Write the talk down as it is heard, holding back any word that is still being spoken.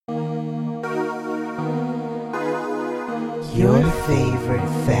Your favorite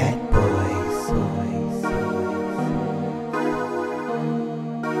fat boys.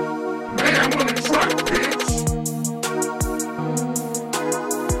 Man, I'm on the truck, bitch.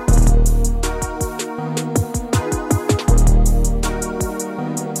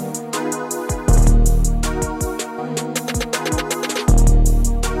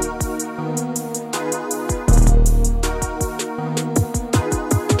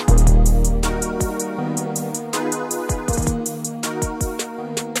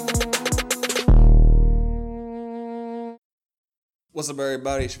 What's up,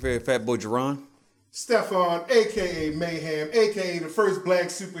 everybody? It's your favorite fat boy, Jerron. Stefan, aka Mayhem, aka the first black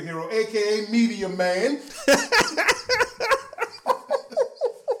superhero, aka Media Man.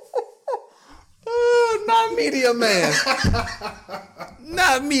 Not Media Man.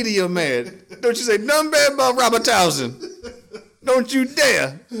 Not Media Man. Don't you say nothing bad about Robert Townsend. Don't you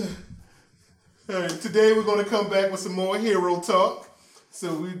dare. All right, today we're going to come back with some more hero talk.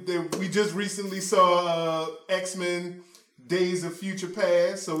 So we just recently saw X-Men Days of Future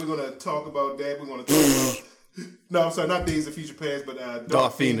Past, so we're going to talk about that. We're going to talk about... No, I'm sorry, not Days of Future Past, but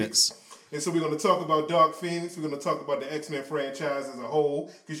Dark Phoenix. And so we're going to talk about Dark Phoenix. We're going to talk about the X-Men franchise as a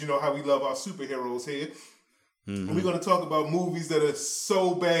whole, because you know how we love our superheroes here. Mm-hmm. And we're going to talk about movies that are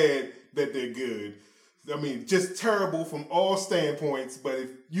so bad that they're good. I mean, just terrible from all standpoints, but if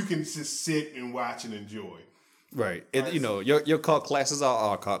you can just sit and watch and enjoy. Right. And, you know, your cult classes are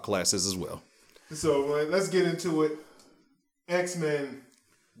our cult classes as well. So let's get into it. X-Men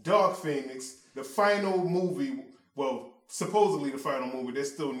Dark Phoenix, the final movie, well, supposedly the final movie.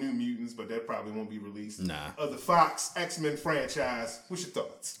 There's still New Mutants, but that probably won't be released. Nah. Of the Fox X-Men franchise. What's your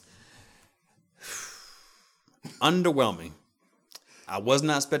thoughts? Underwhelming. I was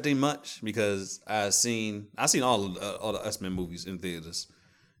not expecting much because I seen all the X-Men movies in theaters,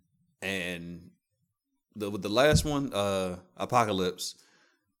 and with the last one, Apocalypse,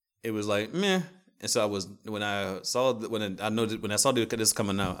 it was like meh. And so when I saw this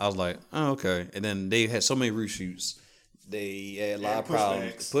coming out, I was like, oh, okay. And then they had so many reshoots, they had a lot of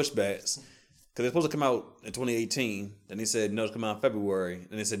problems, pushbacks, because they're supposed to come out in 2018. Then they said no, it's come out in February.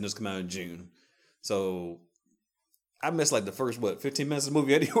 Then they said no, it's come out in June. So I missed like the first 15 minutes of the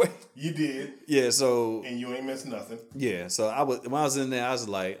movie anyway. You did. Yeah. So and you ain't missed nothing. Yeah. So when I was in there, I was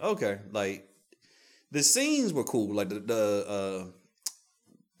like, okay, like the scenes were cool, like the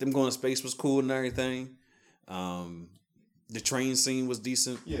them going to space was cool and everything. The train scene was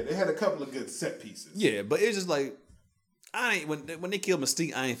decent. Yeah, they had a couple of good set pieces. Yeah, but it's just like when they killed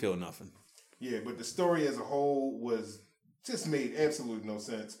Mystique, I ain't feel nothing. Yeah, but the story as a whole was just made absolutely no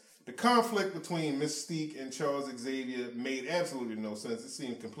sense. The conflict between Mystique and Charles Xavier made absolutely no sense. It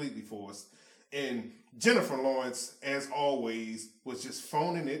seemed completely forced. And Jennifer Lawrence, as always, was just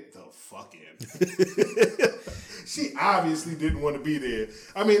phoning it the fuck in. She obviously didn't want to be there.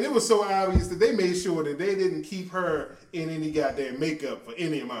 I mean, it was so obvious that they made sure that they didn't keep her in any goddamn makeup for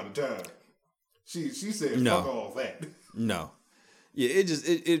any amount of time. She said, no. Fuck all that. No. Yeah,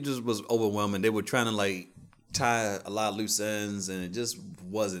 it just was overwhelming. They were trying to like tie a lot of loose ends, and it just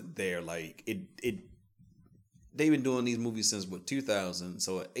wasn't there. Like they've been doing these movies since 2000,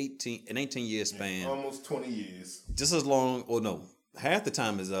 so an 18 year span, almost 20 years, just as long, or no, half the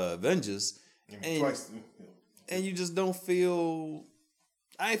time is Avengers, and twice, and you just don't feel.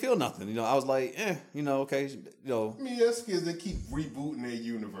 I ain't feel nothing, you know. I was like, okay, you know. I mean, that's because they keep rebooting their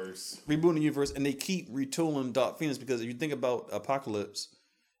universe, and they keep retooling Dark Phoenix, because if you think about Apocalypse,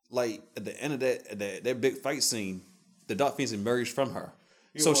 like at the end of that big fight scene, the Dark Phoenix emerged from her.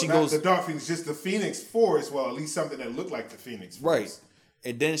 So she goes. The Dark Phoenix, just the Phoenix Force. Well, at least something that looked like the Phoenix Force. Right.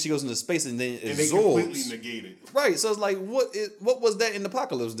 And then she goes into space, and then it they completely negate it. Right. So it's like, what was that in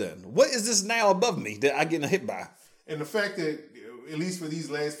Apocalypse then? What is this now above me that I get hit by? And the fact that, at least for these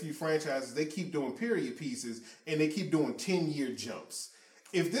last few franchises, they keep doing period pieces, and they keep doing 10-year jumps.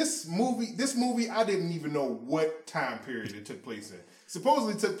 If this movie, I didn't even know what time period it took place in.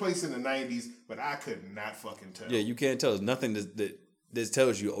 Supposedly took place in the 90s, but I could not fucking tell. Yeah, you can't tell. There's nothing that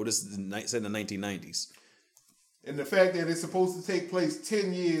tells you, oh, this is set in the 1990s. And the fact that it's supposed to take place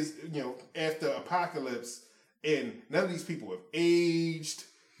 10 years, after Apocalypse, and none of these people have aged.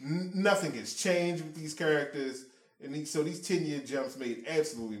 Nothing has changed with these characters. And so these 10-year jumps made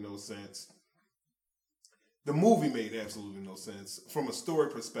absolutely no sense. The movie made absolutely no sense. From a story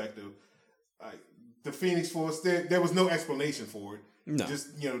perspective, the Phoenix Force, there was no explanation for it. No.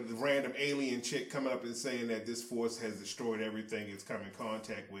 Just, the random alien chick coming up and saying that this force has destroyed everything it's come in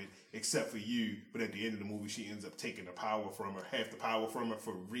contact with except for you. But at the end of the movie, she ends up taking the power from her, half the power from her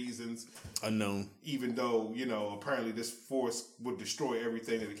for reasons unknown. Even though, apparently this force would destroy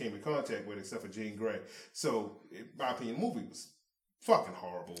everything that it came in contact with except for Jean Grey. So, in my opinion, the movie was fucking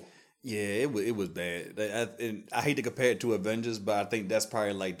horrible. Yeah, it was bad. I hate to compare it to Avengers, but I think that's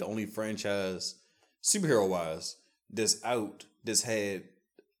probably like the only franchise, superhero wise, that's had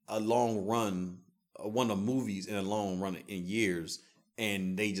a long run, one of the movies in a long run in years,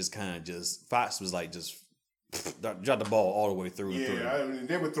 and they just kind of Fox was like just dropped the ball all the way through. Yeah, and through. I mean,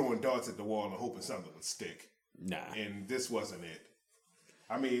 they were throwing darts at the wall and hoping something would stick. Nah, and this wasn't it.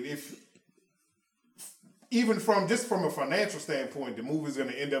 I mean, even from a financial standpoint, the movie's going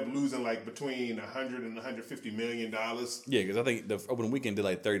to end up losing like between $100 and $150 million. Yeah, because I think the opening weekend did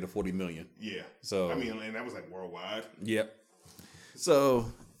like 30 to 40 million. Yeah. So I mean, and that was like worldwide. Yep. So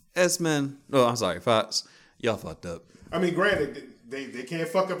X-Men. Oh, I'm sorry, Fox. Y'all fucked up. I mean, granted, they can't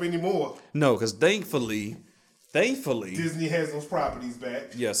fuck up anymore. No, because thankfully, Disney has those properties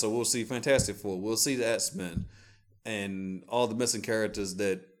back. Yeah, so we'll see Fantastic Four. We'll see the X-Men and all the missing characters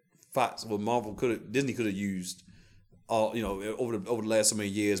that Disney could have used all over the last so many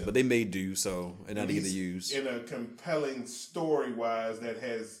years, but they may do so, and now they get to use in a compelling story wise that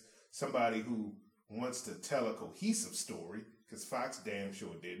has somebody who wants to tell a cohesive story, because Fox damn sure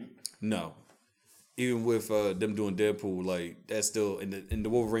didn't. No, even with them doing Deadpool, like that's still in the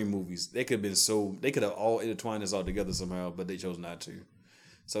Wolverine movies. They could have all intertwined this all together somehow, but they chose not to.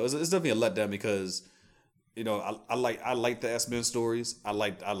 So it's definitely a letdown because. I like the X-Men stories. I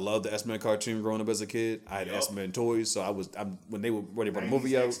love the X-Men cartoon growing up as a kid. I had X-Men toys, so when they brought the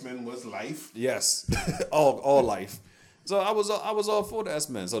movie out. X-Men was life. Yes, all life. So I was all for the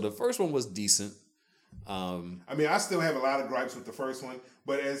X-Men. So the first one was decent. I mean, I still have a lot of gripes with the first one,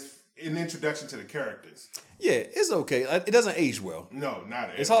 but as an introduction to the characters, yeah, it's okay. It doesn't age well. No, not at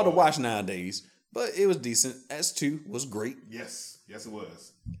all. It's hard to watch nowadays, but it was decent. X2 was great. Yes, it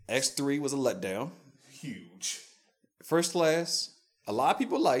was. X3 was a letdown. Huge. First Class, a lot of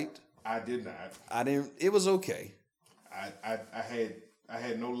people liked. I did not. I didn't. It was okay. I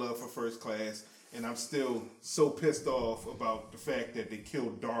had no love for First Class, and I'm still so pissed off about the fact that they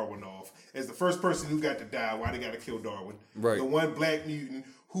killed Darwin off. As the first person who got to die, why they got to kill Darwin? Right. The one black mutant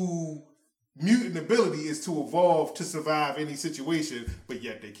who mutant ability is to evolve to survive any situation, but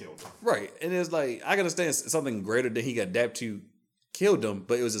yet they killed him. Right, and it's like I can understand something greater than he could adapt to killed him,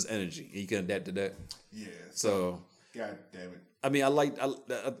 but it was his energy. He can adapt to that. Yeah. So, God damn it. I mean,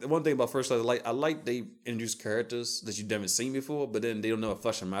 one thing about First Class, I like they introduce characters that you haven't seen before, but then they don't never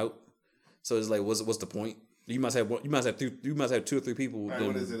flesh them out. So it's like, what's the point? You must have 2 or 3 people. Right,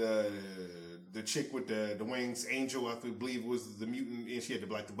 what is it? The chick with the wings, Angel, I believe was the mutant, and she had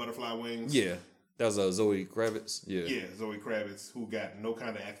the butterfly wings. Yeah, that was Zoe Kravitz. Yeah, Zoe Kravitz, who got no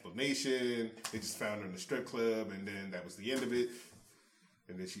kind of explanation. They just found her in the strip club, and then that was the end of it.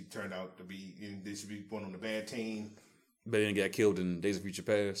 And then she turned out to be, and then she be one on the bad team. But then got killed in Days of Future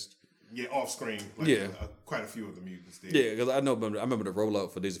Past. Yeah, off screen. Quite a few of the mutants did. Yeah, because I remember the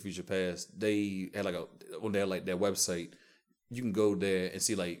rollout for Days of Future Past. They had when they had their website, you can go there and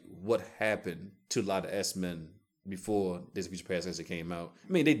see what happened to a lot of X-Men before Days of Future Past actually came out.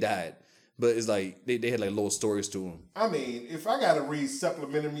 I mean, they died, but it's like they had little stories to them. I mean, if I gotta read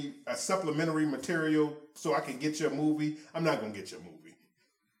supplementary material so I can get your movie, I'm not gonna get your movie.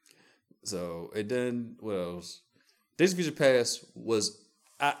 So, and then, what else? Days of Future Past was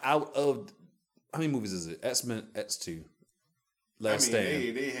out of, how many movies is it? X-Men, X2, Last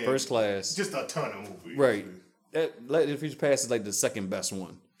Stand, they had First Class. Just a ton of movies. Right. Days of Future Past is the second best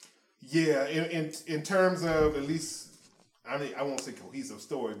one. Yeah, in terms of at least, I won't say cohesive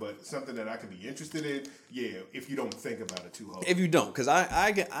story, but something that I could be interested in, yeah, if you don't think about it too hard. If you don't, because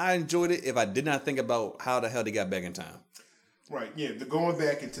I enjoyed it if I did not think about how the hell they got back in time. Right, yeah, the going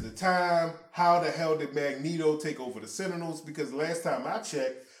back into the time, how the hell did Magneto take over the Sentinels? Because last time I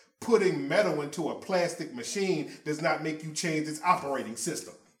checked, putting metal into a plastic machine does not make you change its operating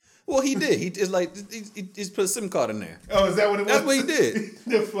system. Well, he did. He put a SIM card in there. Oh, is that what it was? That's what he did.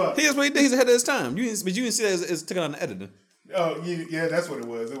 The fuck? Here's what he did. He's ahead of his time. You didn't see that as taken on the editing. Oh, yeah, that's what it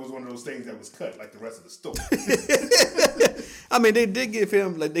was. It was one of those things that was cut like the rest of the story. I mean, they did give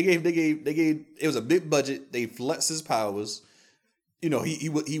him they gave. It was a big budget. They flexed his powers. He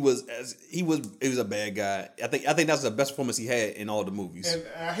was a bad guy. I think that's the best performance he had in all the movies. And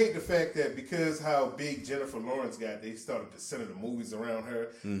I hate the fact that because how big Jennifer Lawrence got, they started to center the movies around her.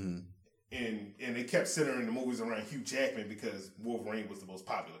 Mm-hmm. and they kept centering the movies around Hugh Jackman because Wolverine was the most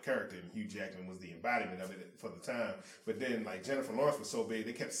popular character and Hugh Jackman was the embodiment of it for the time. But then like Jennifer Lawrence was so big,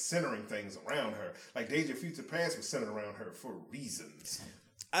 they kept centering things around her. Like Days of Future Past was centered around her for reasons.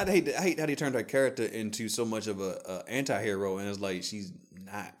 I hate how they turned her character into so much of a anti-hero, and it's like she's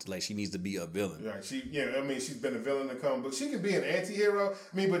not. Like she needs to be a villain. Right. She's been a villain in the comic book. She could be an anti-hero.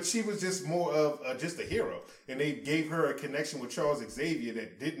 But she was just more of just a hero. And they gave her a connection with Charles Xavier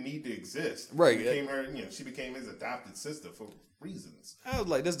that didn't need to exist. Right. She became his adopted sister for reasons. I was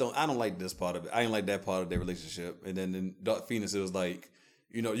like, I don't like this part of it. I didn't like that part of their relationship. And then in Dark Phoenix, it was like,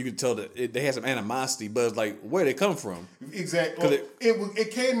 you could tell that they had some animosity, but it's like, where they come from? Exactly.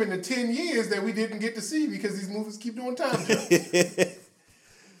 It came in the 10 years that we didn't get to see because these movies keep doing time jumps.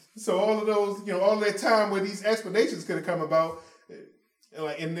 So all of those, all that time where these explanations could have come about,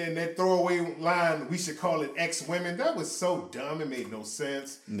 and then that throwaway line, we should call it X-Women, that was so dumb, it made no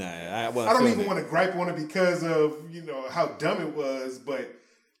sense. Nah, I don't even want to gripe on it because of, how dumb it was, but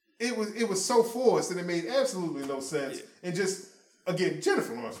it was so forced and it made absolutely no sense. Yeah. And just, again,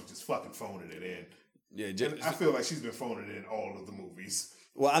 Jennifer Lawrence was just fucking phoning it in. Yeah, I feel like she's been phoning it in all of the movies.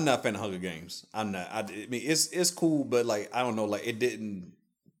 Well, I'm not a fan of Hunger Games. I'm not. I mean, it's cool, but like, I don't know, like it didn't.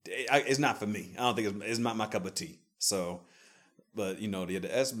 It's not for me. I don't think it's not my cup of tea. So, but the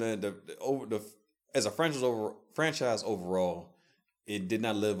X-Men, as a franchise overall, it did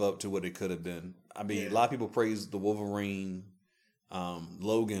not live up to what it could have been. I mean, a lot of people praised the Wolverine,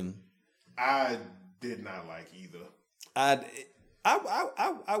 Logan. I did not like either.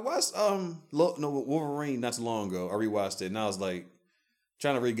 I watched Wolverine not too long ago. I rewatched it and I was like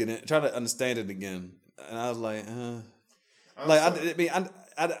trying to understand it again, and I was like,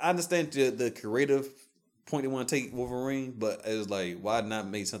 I understand the creative point they want to take Wolverine, but it was like, why not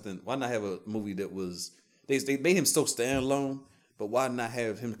have a movie that was they made him so standalone, but why not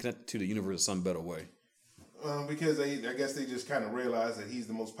have him connected to the universe in some better way? Because I guess they just kind of realized that he's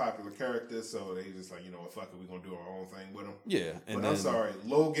the most popular character, so they just like, fuck it, we're gonna do our own thing with him. Yeah, but I'm sorry,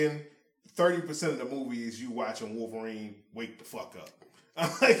 Logan. 30% of the movies you watch on Wolverine, wake the fuck up. I'm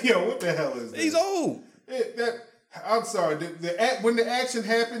like, what the hell is this? He's old. I'm sorry. When the action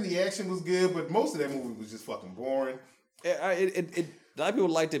happened, the action was good, but most of that movie was just fucking boring. A lot of people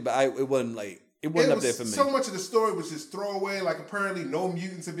liked it, but it wasn't like. It wasn't up there for me. So much of the story was just throwaway. Like apparently no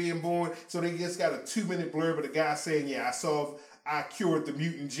mutants are being born, so they just got a 2-minute blurb of the guy saying, "Yeah, I cured the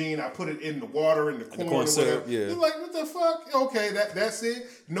mutant gene. I put it in the water in the corn or whatever." Yeah. You're like, what the fuck? Okay, that's it.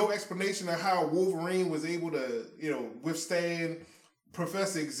 No explanation of how Wolverine was able to, withstand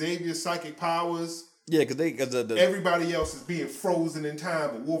Professor Xavier's psychic powers. Yeah, because everybody else is being frozen in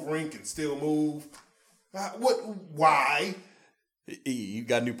time, but Wolverine can still move. Why? He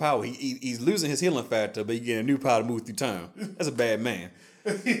got new power. He's losing his healing factor, but he getting a new power to move through time. That's a bad man.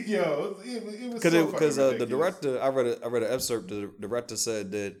 It was because the director, I read an excerpt. The director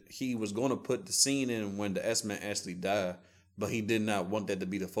said that he was going to put the scene in when the X-Men actually died, but he did not want that to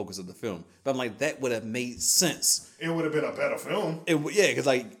be the focus of the film. But I'm like, that would have made sense. It would have been a better film. Because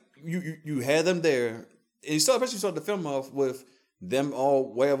like you had them there, and especially start the film off with them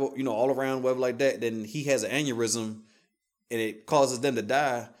all wherever all around wherever like that. Then he has an aneurysm, and it causes them to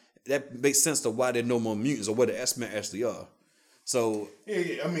die. That makes sense to why there are no more mutants or what the X-Men actually are. So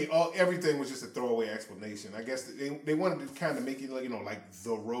yeah. I mean, everything was just a throwaway explanation. I guess they wanted to kind of make it like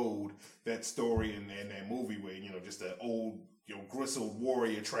The Road, that story in that movie where just an old grizzled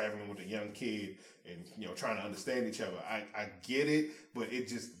warrior traveling with a young kid and trying to understand each other. I get it, but it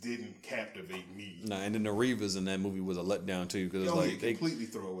just didn't captivate me. Nah, and then the Reavers in that movie was a letdown too because it's like completely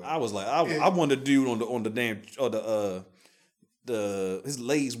throwaway. I was like, I wanted a dude on the damn his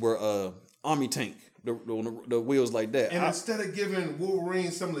legs were army tank. The wheels like that. And instead of giving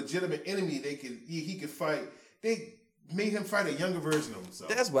Wolverine some legitimate enemy he could fight, they made him fight a younger version of himself.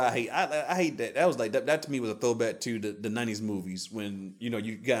 That's why I hate. I hate that. That was like that to me was a throwback to the 90s movies when you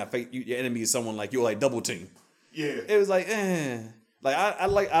got your enemy is someone like you're like double team. Yeah. It was like like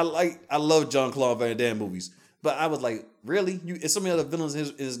I love Jean-Claude Van Damme movies, but I was like, really? It's so many other villains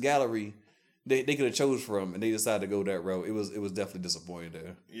in his gallery they could have chose from, and they decided to go that route. It was definitely disappointing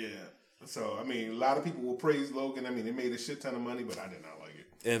there. Yeah. So, I mean, a lot of people will praise Logan. I mean, they made a shit ton of money, but I did not like it.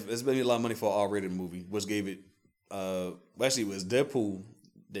 And it's been a lot of money for an R-rated movie, which gave it, actually it was Deadpool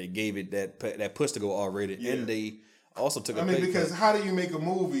that gave it that push to go R-rated, and they also took a pay because cut. How do you make a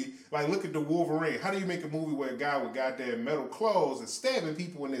movie, like look at the Wolverine, how do you make a movie where a guy with goddamn metal claws is stabbing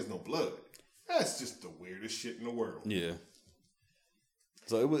people when there's no blood? That's just the weirdest shit in the world. Yeah.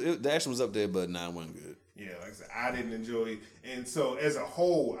 So the action was up there, but it wasn't good. Yeah, like I said, I didn't enjoy it. And so as a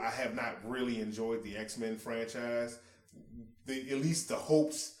whole, I have not really enjoyed the X-Men franchise. At least the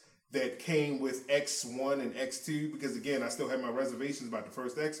hopes that came with X1 and X2, because again, I still have my reservations about the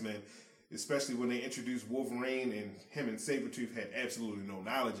first X-Men, especially when they introduced Wolverine and him and Sabretooth had absolutely no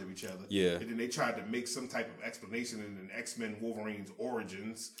knowledge of each other. Yeah. And then they tried to make some type of explanation in an X-Men Wolverine's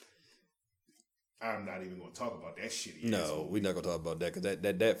origins. I'm not even going to talk about that shitty. No, we're not going to talk about that because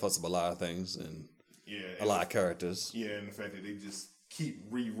that fucks up a lot of things and a lot of characters. Yeah, and the fact that they just keep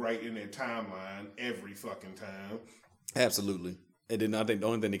rewriting their timeline every fucking time. Absolutely. And then I think the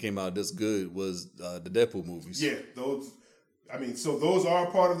only thing that came out this good was the Deadpool movies. Yeah, those are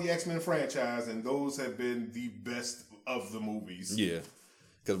part of the X-Men franchise, and those have been the best of the movies. Yeah,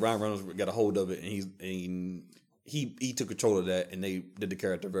 because Ryan Reynolds got a hold of it, and he took control of that, and they did the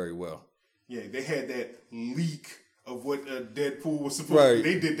character very well. Yeah, they had that leak of what Deadpool was supposed to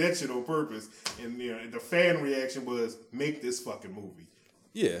be. They did that shit on purpose, and the fan reaction was, make this fucking movie.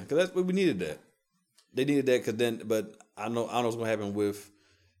 Yeah, because that's what we needed. That they needed that, because then, but I know what's gonna happen with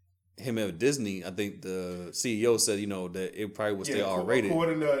him at Disney. I think the CEO said, that it probably was still R-rated.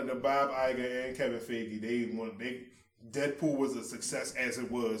 According to Bob Iger and Kevin Feige, Deadpool was a success as it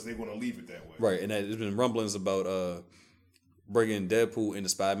was. They want to leave it that way. Right, and there's been rumblings about bringing Deadpool into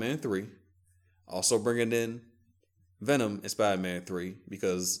Spider-Man 3, also bringing in Venom in Spider-Man 3,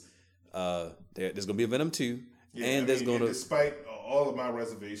 because there's gonna be a Venom 2, and despite all of my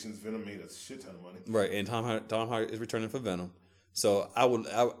reservations, Venom made a shit ton of money. Right, and Tom Hardy is returning for Venom. So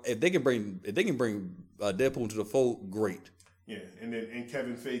if they can bring Deadpool into the fold, great. Yeah, and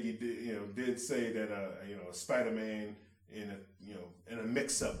Kevin Feige did say that Spider-Man in a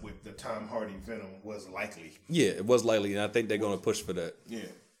mix up with the Tom Hardy Venom was likely. Yeah, it was likely, and I think they're going to push for that. Yeah,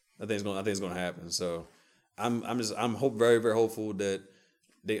 I think it's going to happen. So I'm very very hopeful that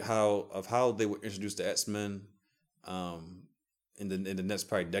how they would introduce the X-Men in the next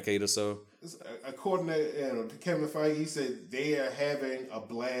probably decade or so. According to Kevin Feige, he said they are having a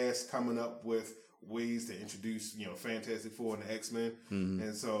blast coming up with ways to introduce Fantastic Four and the X-Men,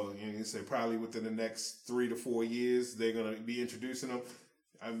 and so he said probably within the next 3 to 4 years they're going to be introducing them.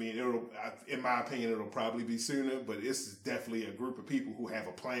 I mean, in my opinion, it'll probably be sooner, but it's definitely a group of people who have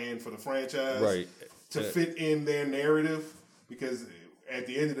a plan for the franchise, right, to fit in their narrative, because at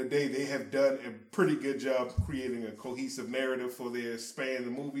the end of the day, they have done a pretty good job creating a cohesive narrative for their span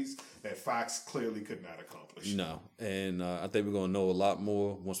of movies that Fox clearly could not accomplish. No, and I think we're going to know a lot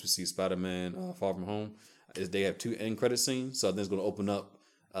more once we see Spider-Man Far From Home. They have 2 end credit scenes, so I think it's going to open up.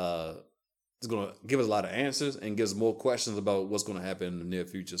 It's going to give us a lot of answers and give us more questions about what's going to happen in the near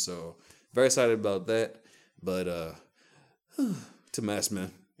future. So very excited about that. But to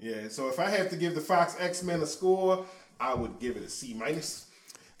X-Men. Yeah, so if I had to give the Fox X-Men a score, I would give it a C-,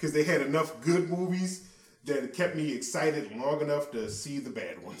 because they had enough good movies that it kept me excited long enough to see the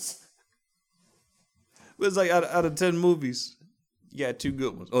bad ones. But it's like out of 10 movies, you got 2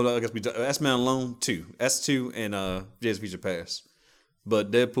 good ones. Oh, no, I guess X-Men alone, 2. S2 and Days of Future Past.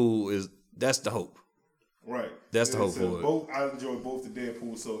 But Deadpool that's the hope. Right. That's the hope for it. I enjoy both the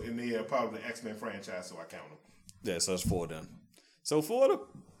Deadpool, and they are part of the X-Men franchise, so I count them. Yeah, so that's 4 then. So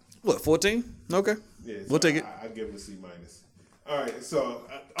 14? Okay. Yeah, so we'll take it. I give it a C-. All right, so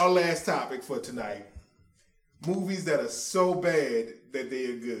our last topic for tonight: movies that are so bad that they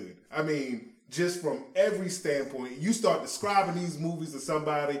are good. I mean, just from every standpoint, you start describing these movies to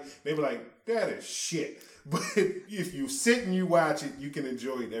somebody, they be like, "That is shit." But if you sit and you watch it, you can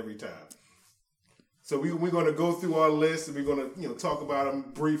enjoy it every time. So we're going to go through our list, and we're going to talk about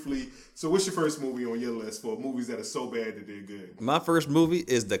them briefly. So what's your first movie on your list for movies that are so bad that they're good? My first movie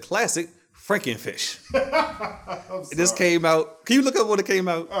is the classic Frankenfish. This came out. Can you look up when it came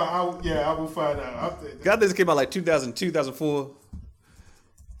out? I will find out. I think this came out like 2002, 2004.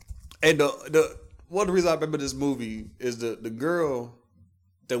 And the one of the reasons I remember this movie is the girl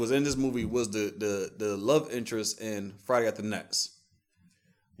that was in this movie was the love interest in Friday After Next.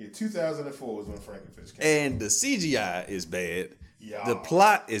 Yeah, 2004 was when Frankenfish came out. And the CGI is bad. Yeah. The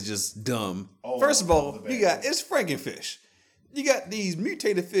plot is just dumb. First of all, it's Frankenfish. You got these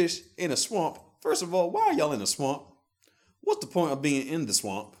mutated fish in a swamp. First of all, why are y'all in a swamp? What's the point of being in the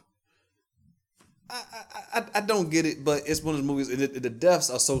swamp? I don't get it, but it's one of those movies. The deaths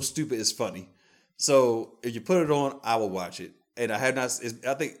are so stupid, it's funny. So if you put it on, I will watch it. And I have not.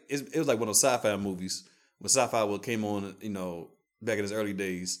 I think it was like one of those sci-fi movies when sci-fi came on, back in its early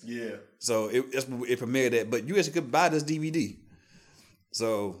days. Yeah. So it premiered that, but you actually could buy this DVD.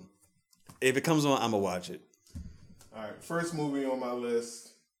 So if it comes on, I'm gonna watch it. All right, first movie on my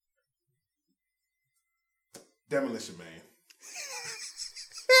list, Demolition Man.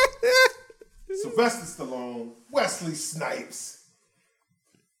 Sylvester Stallone, Wesley Snipes.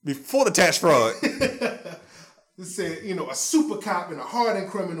 Before the tax fraud. This said, you know, a super cop and a hardened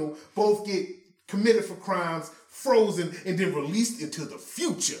criminal both get committed for crimes, frozen, and then released into the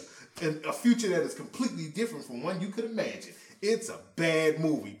future. And a future that is completely different from one you could imagine. It's a bad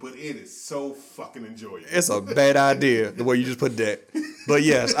movie, but it is so fucking enjoyable. It's a bad idea the way you just put that. But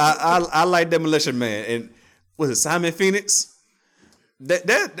yes, I like Demolition Man. And was it Simon Phoenix? That's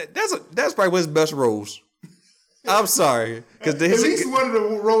probably one of his best roles. I'm sorry, because at least one of the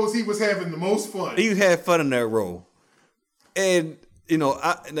roles he was having the most fun. He had fun in that role, and you know,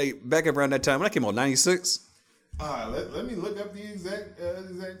 back around that time when I came out, 96. Let me look up the exact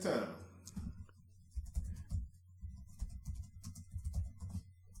time.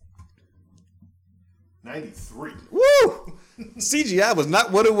 '93. Woo! CGI was not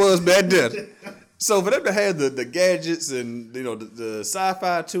what it was back then. So for them to have the gadgets and you know the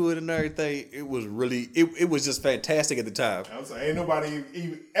sci-fi to it and everything, it was really it was just fantastic at the time. I'm sorry, ain't nobody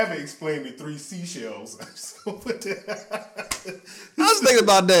even ever explained the 3 seashells. I was thinking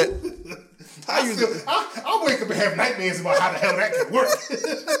about that. I'll wake up and have nightmares about how the hell that could work.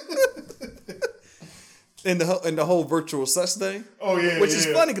 And the whole virtual sex thing. Oh yeah, which is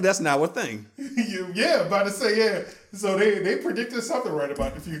funny because that's now a thing. Yeah, about to say yeah. So they predicted something right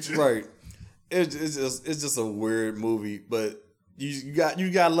about the future. Right. It's just a weird movie, but you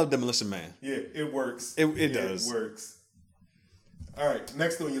gotta love Demolition Man. Yeah, it works. It does. It works. All right,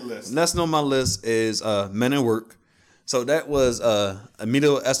 next on your list. Next on my list is Men at Work. So that was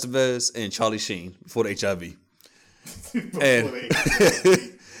Emilio Estevez and Charlie Sheen before the HIV.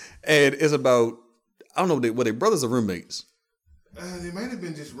 And it's about, I don't know, were they brothers or roommates? They might have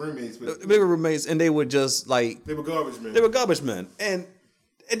been just roommates, but they were roommates, and they were just like they were garbage men. They were garbage men, and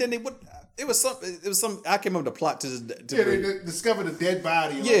then they would. It was some. I came up with the plot to they discovered a dead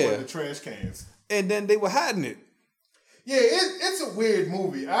body in one of the trash cans, and then they were hiding it. Yeah, it's a weird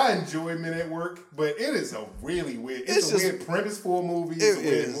movie. I enjoy Men at Work, but it is a really weird. It's a weird premise for a movie. It's a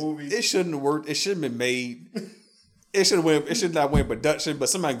weird movie. It shouldn't have worked. It shouldn't have been made. It should have went. It should not went production, but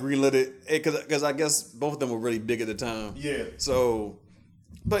somebody greenlit it because I guess both of them were really big at the time. Yeah. So,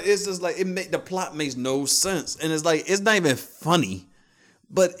 but it's just like the plot makes no sense, and it's like it's not even funny,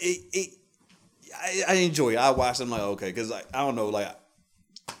 but I enjoy it. I watch them like okay, because I don't know, like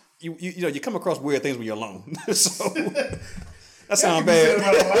you know you come across weird things when you're alone. So that sounds bad.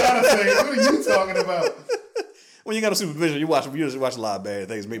 About a lot of things. What are you talking about? When you got a supervision, you just watch a lot of bad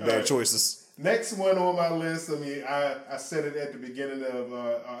things, make bad choices. Next one on my list, I mean, I said it at the beginning of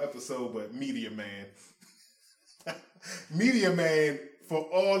our episode, but Media Man. Media Man, for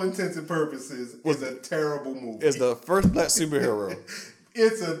all intents and purposes, is a terrible movie. It's the first black superhero.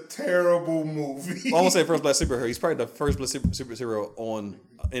 It's a terrible movie. I won't say first black superhero. He's probably the first black superhero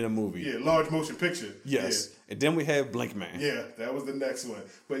in a movie. Yeah, large motion picture. Yes. Yeah. And then we have Blink Man. Yeah, that was the next one.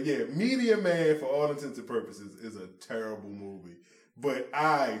 But yeah, Media Man, for all intents and purposes, is a terrible movie. But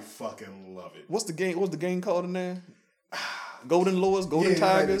I fucking love it. What's the game called in there? Golden Lords, Golden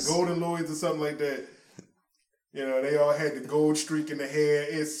Tigers, like Golden Lords or something like that. You know, they all had the gold streak in the hair.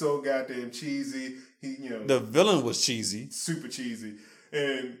 It's so goddamn cheesy. The villain was cheesy, super cheesy,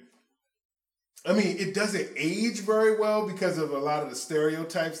 and I mean, it doesn't age very well because of a lot of the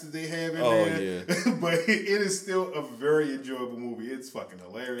stereotypes that they have in there. Yeah. But it is still a very enjoyable movie. It's fucking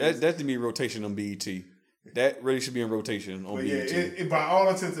hilarious. That should be rotation on BET. That really should be in rotation on BET. Yeah, by all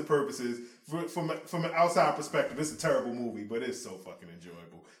intents and purposes, from an outside perspective, it's a terrible movie, but it's so fucking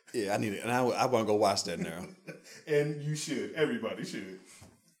enjoyable. Yeah, I need it, and I want to go watch that now. And you should. Everybody should.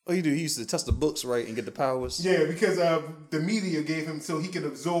 Oh, you do? He used to test the books, right, and get the powers? Yeah, because the media gave him so he could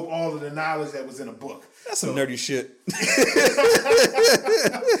absorb all of the knowledge that was in a book. That's some nerdy shit.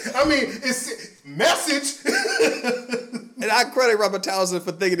 I mean, it's message. And I credit Robert Townsend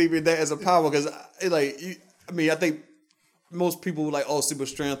for thinking even that as a power because, I think most people like, super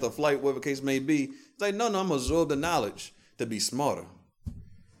strength or flight, whatever the case may be. It's like, no, I'm going to absorb the knowledge to be smarter.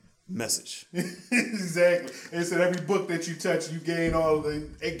 Message. Exactly. And so every book that you touch, you gain all of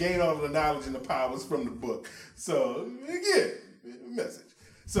the knowledge and the powers from the book. So, yeah, message.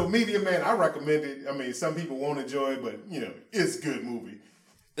 So, Media Man, I recommend it. I mean, some people won't enjoy it, but, it's a good movie.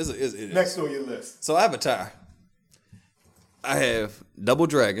 It is. Next on your list. So, Avatar. I have Double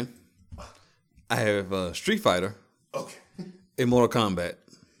Dragon. I have Street Fighter. Okay. And Mortal Kombat.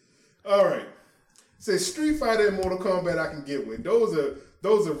 All right. So Street Fighter and Mortal Kombat I can get with.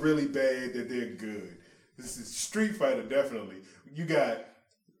 Those are really bad that they're good. This is Street Fighter definitely. You got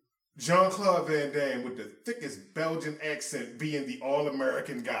Jean-Claude Van Damme with the thickest Belgian accent being the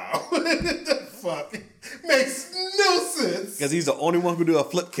all-American guy. What the fuck? Makes no sense. Because he's the only one who do a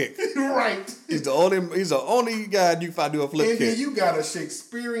flip kick. Right. He's the only guy you can find do a flip And kick. then you got a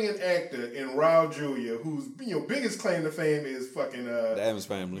Shakespearean actor in Raul Julia, whose biggest claim to fame is fucking The Addams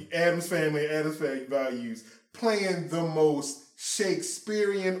Family. Adam's Family Values, playing the most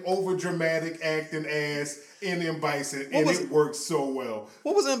Shakespearean overdramatic acting ass in M. Bison, and it works so well.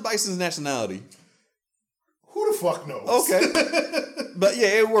 What was M. Bison's nationality? Who the fuck knows? Okay. But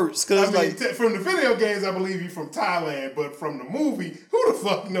yeah, it works. Cause From the video games, I believe he's from Thailand, but from the movie, who the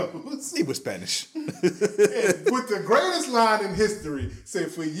fuck knows? he was Spanish. And with the greatest line in history,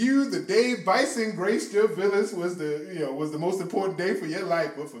 said, "For you, the day Bison graced your villas was the most important day for your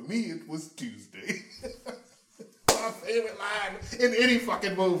life, but for me, it was Tuesday." My favorite line in any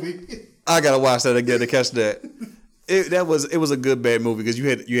fucking movie. I gotta watch that again to catch that. It was a good bad movie because you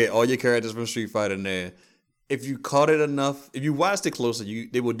had all your characters from Street Fighter in there. If you caught it enough, if you watched it closer,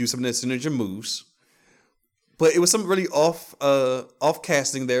 they would do some of their signature moves. But it was some really off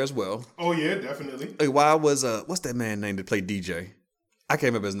casting there as well. Oh yeah, definitely. Like why was what's that man name that played DJ? I can't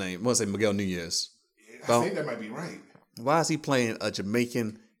remember his name. I want to say Miguel Nunez. I think that might be right. Why is he playing a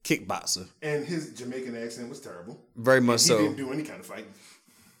Jamaican kickboxer? And his Jamaican accent was terrible. Very much so. He didn't do any kind of fighting.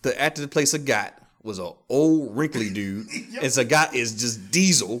 The actor that played Sagat was an old wrinkly dude, Yep. and Sagat is just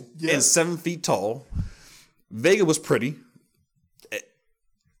diesel Yep. and 7 feet tall. Vega was pretty.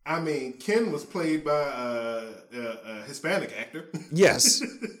 I mean, Ken was played by a Hispanic actor. Yes,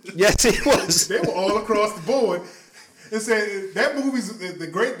 yes, he was. They were all across the board. And said that movie's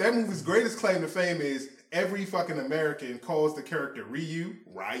greatest claim to fame is every fucking American calls the character Ryu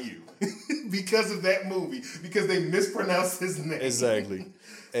because of that movie, because they mispronounced his name. Exactly.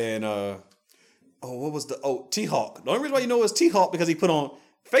 And what was T-Hawk. The only reason why you know it's T-Hawk because he put on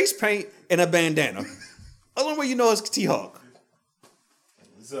face paint and a bandana. The only way you know it's T-Hawk.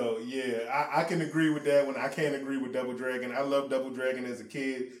 So yeah, I can agree with that one. I can't agree with Double Dragon. I loved Double Dragon as a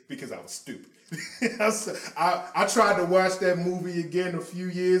kid because I was stupid. I tried to watch that movie again a few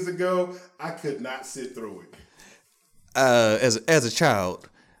years ago. I could not sit through it. As a child,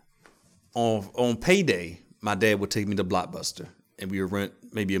 on payday, my dad would take me to Blockbuster, and we would rent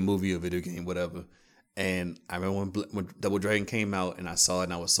maybe a movie or video game, whatever. And I remember when Double Dragon came out, and I saw it,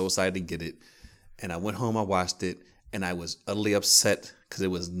 and I was so excited to get it. And I went home, I watched it, and I was utterly upset because it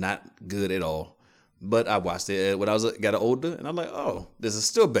was not good at all. But I watched it when I got older, and I'm like, oh, this is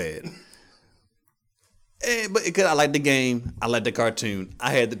still bad. But because I like the game, I like the cartoon,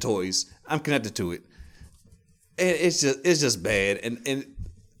 I had the toys, I'm connected to it, and it's just bad. And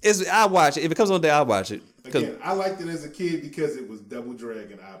I watch it. If it comes on there, I watch it. Again, I liked it as a kid because it was Double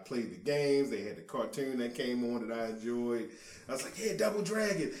Dragon. I played the games. They had the cartoon that came on that I enjoyed. I was like, yeah, Double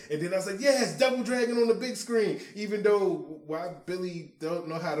Dragon. And then I was like, yes, Double Dragon on the big screen. Even though why Billy don't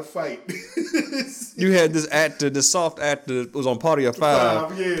know how to fight. You had this actor, this soft actor that was on Party of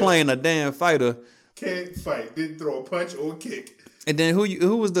Five, yeah. playing a damn fighter. Can't fight. Didn't throw a punch or a kick. And then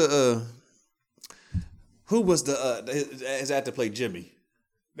who was his actor played Jimmy?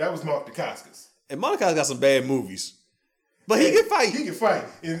 That was Mark Dacascos. And Monaco's got some bad movies, but he can fight. He can fight.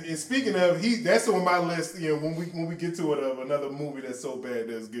 And speaking of, that's on my list. You know, when we get to it, of another movie that's so bad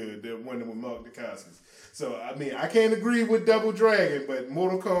that's good, that one with Mark Dacascos. So I mean, I can't agree with Double Dragon, but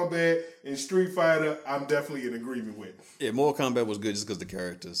Mortal Kombat and Street Fighter, I'm definitely in agreement with. Yeah, Mortal Kombat was good just because the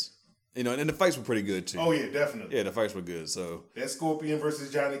characters, and the fights were pretty good too. Oh yeah, definitely. Yeah, the fights were good. So that Scorpion versus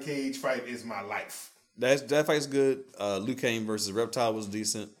Johnny Cage fight is my life. that fight's good. Liu Kang versus Reptile was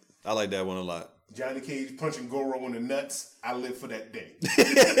decent. I like that one a lot. Johnny Cage punching Goro in the nuts. I live for that day.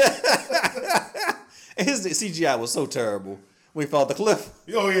 And his CGI was so terrible when he fell off the cliff.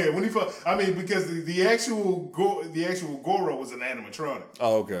 Oh yeah, when he fell. I mean, because the actual Goro was an animatronic.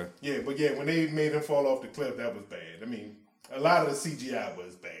 Oh, okay. Yeah, but yeah, when they made him fall off the cliff, that was bad. I mean, a lot of the CGI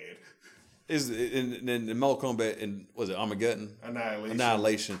was bad. In Mortal Kombat and was it Armageddon?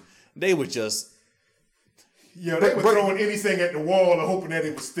 Annihilation. They were just. Yeah, they were throwing anything at the wall and hoping that it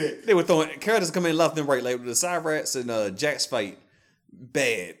would stick. They were throwing characters coming in left and right, like the Cyrax and Jax fight.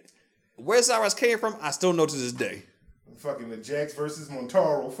 Bad. Where Cyrax came from, I still know to this day. Fucking the Jax versus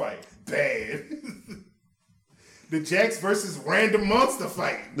Montaro fight. Bad. The Jax versus Random Monster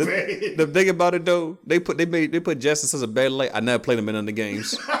fight. Bad. The thing about it though, they put Jax in such a bad light. I never played him in the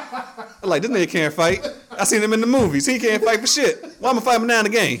games. I'm like, this nigga can't fight. I seen him in the movies. He can't fight for shit. Why am I fighting him now in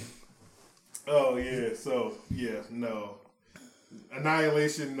the game? Oh yeah, so yeah, no.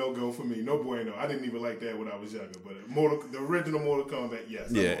 Annihilation, no go for me. No bueno. I didn't even like that when I was younger. But the original Mortal Kombat,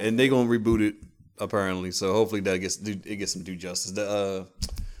 yes. Yeah, and they gonna reboot it apparently. So hopefully that gets some due justice.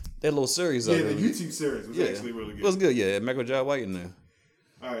 That little series. Yeah, the YouTube series was actually really good. It was good. Yeah, Michael J. White in there.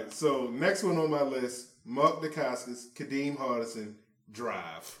 All right, so next one on my list: Mark Dacascos, Kadeem Hardison,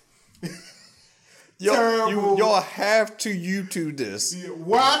 Drive. Y'all have to YouTube this. Yeah,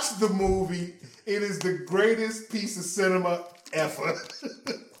 watch the movie. It is the greatest piece of cinema ever.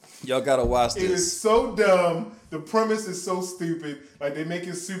 Y'all gotta watch this. It is so dumb. The premise is so stupid. Like, they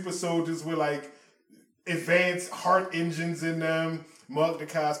making super soldiers with like advanced heart engines in them. Mark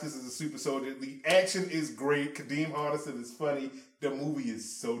Dacascos is a super soldier. The action is great. Kadeem Hardison is funny. The movie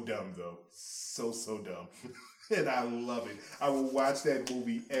is so dumb though. So dumb. And I love it. I will watch that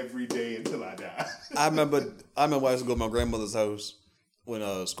movie every day until I die. I remember I used to go to my grandmother's house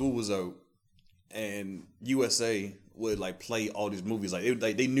when school was out, and USA would like play all these movies. Like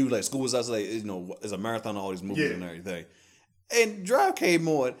they knew like school was out, so it's a marathon of all these movies and everything. And Drive came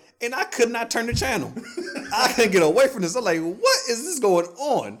on, and I could not turn the channel. I couldn't get away from this. I'm like, what is this going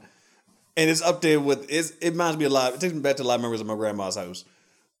on? And it's up there with it reminds me a lot. It takes me back to a lot of memories of my grandma's house.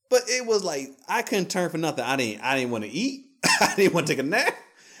 But it was like I couldn't turn for nothing. I didn't want to eat. I didn't want to take a nap.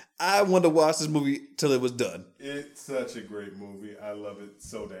 I wanted to watch this movie till it was done. It's such a great movie. I love it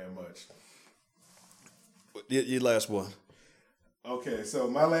so damn much. Your last one. Okay, so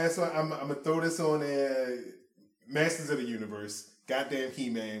my last one, I'm gonna throw this on there. Masters of the Universe. Goddamn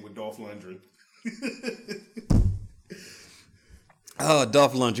He-Man with Dolph Lundgren. Oh,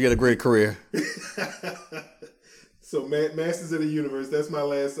 Dolph Lundgren, you had a great career. So Masters of the Universe, that's my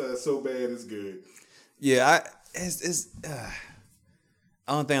last So Bad It's Good. Yeah, I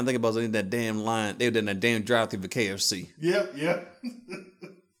don't think I'm thinking about that damn line. They were in that damn drive-through for KFC. Yep.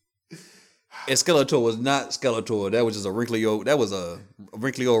 And Skeletor was not Skeletor. That was just a wrinkly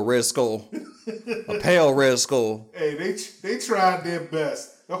old Red Skull. A pale Red Skull. Hey, they tried their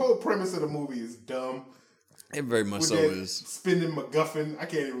best. The whole premise of the movie is dumb. It very much so is. Spinning MacGuffin. I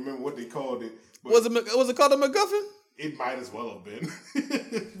can't even remember what they called it. Was it called a MacGuffin? It might as well have been.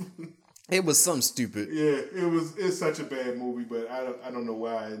 It was something stupid. Yeah, it's such a bad movie, but I don't know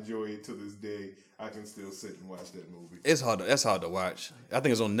why I enjoy it to this day. I can still sit and watch that movie. It's hard. That's hard to watch. I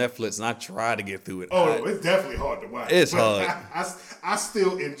think it's on Netflix, and I try to get through it. Oh, it's definitely hard to watch. It's hard. I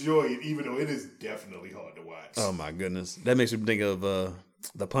still enjoy it, even though it is definitely hard to watch. Oh my goodness, that makes me think of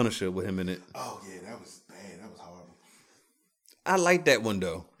The Punisher with him in it. Oh yeah, that was bad. That was horrible. I like that one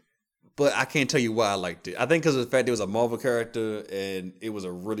though, but I can't tell you why I liked it. I think because of the fact it was a Marvel character and it was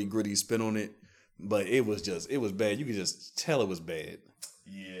a really gritty spin on it. But it was bad. You could just tell it was bad.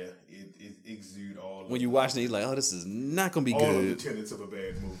 Yeah, it exude all. When you watch it, you're like, oh, this is not gonna be all good. All the tenets of a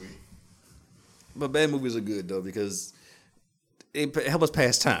bad movie. But bad movies are good though because it help us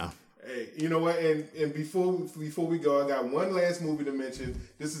pass time. Hey, you know what? And before we go, I got one last movie to mention.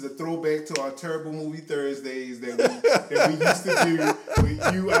 This is a throwback to our terrible movie Thursdays that we used to do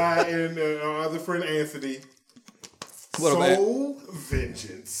with you, I, and our other friend Anthony. Soul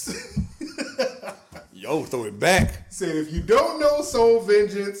Vengeance. Yo, throw it back. Said if you don't know Soul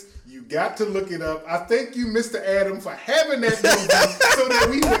Vengeance, you got to look it up. I thank you, Mr. Adam, for having that movie so that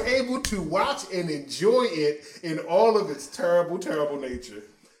we were able to watch and enjoy it in all of its terrible, terrible nature.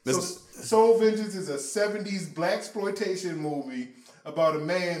 So Soul Vengeance is a 70s blaxploitation movie about a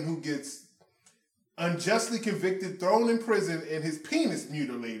man who gets unjustly convicted, thrown in prison, and his penis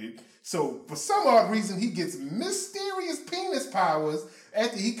mutilated. So for some odd reason, he gets mysterious penis powers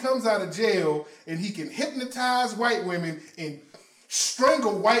after he comes out of jail, and he can hypnotize white women and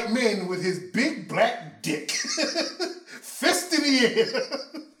strangle white men with his big black dick. Fist in the air.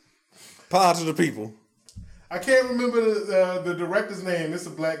 Power to the people. I can't remember the director's name. It's a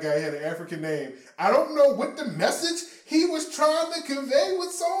black guy. He had an African name. I don't know what the message he was trying to convey with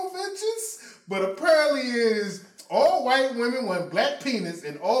Soul Vengeance, but apparently it is all white women want black penis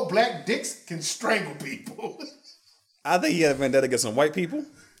and all black dicks can strangle people. I think he had a vendetta against some white people.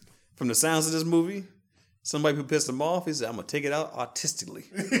 From the sounds of this movie, some white people pissed him off. He said, I'm going to take it out artistically.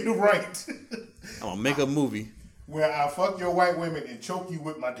 Right. I'm going to make a movie where I fuck your white women and choke you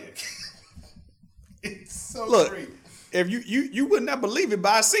with my dick. It's so great. If you would not believe it, but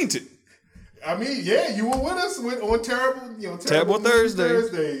I seen it. I mean, yeah, you were with us on Terrible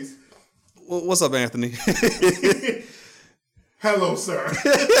Thursdays. What's up, Anthony? Hello, sir.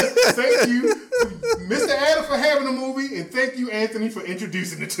 Thank you, Mr. Adam, for having the movie, and thank you, Anthony, for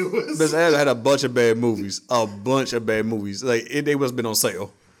introducing it to us. Mr. Adam had a bunch of bad movies. Like, they must have been on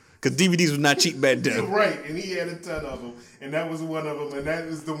sale. Because DVDs was not cheap back then. Right, and he had a ton of them. And that was one of them. And that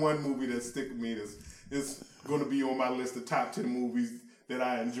is the one movie that stick with me. That's going to be on my list of top 10 movies that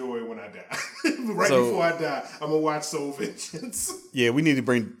I enjoy when I die. Before I die, I'm going to watch Soul Vengeance. Yeah, we need to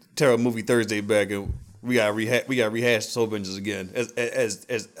bring Terrible Movie Thursday back. And we got rehash Soul Avengers again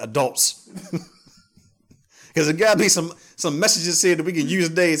as adults. Because there gotta be some messages here that we can use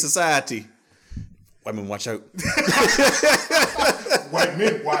today in society. White men, watch out. White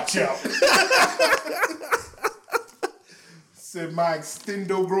men, watch out. Said my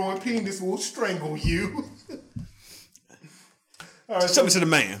extendo growing penis will strangle you. All right, Tell me to the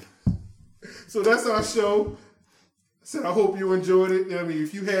man. so that's our show. Said I hope you enjoyed it. I mean,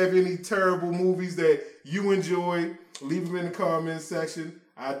 if you have any terrible movies that you enjoyed, leave them in the comments section.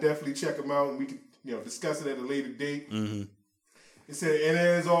 I'll definitely check them out and we can discuss it at a later date. Mm-hmm. It said, and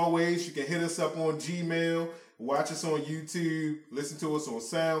as always, you can hit us up on Gmail, watch us on YouTube, listen to us on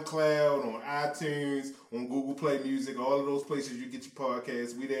SoundCloud, on iTunes, on Google Play Music, all of those places you get your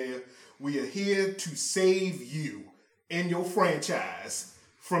podcasts. We there. We are here to save you and your franchise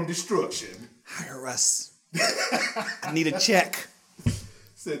from destruction. Hire us. I need a check.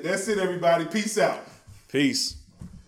 Said, that's it, everybody. Peace out. Peace.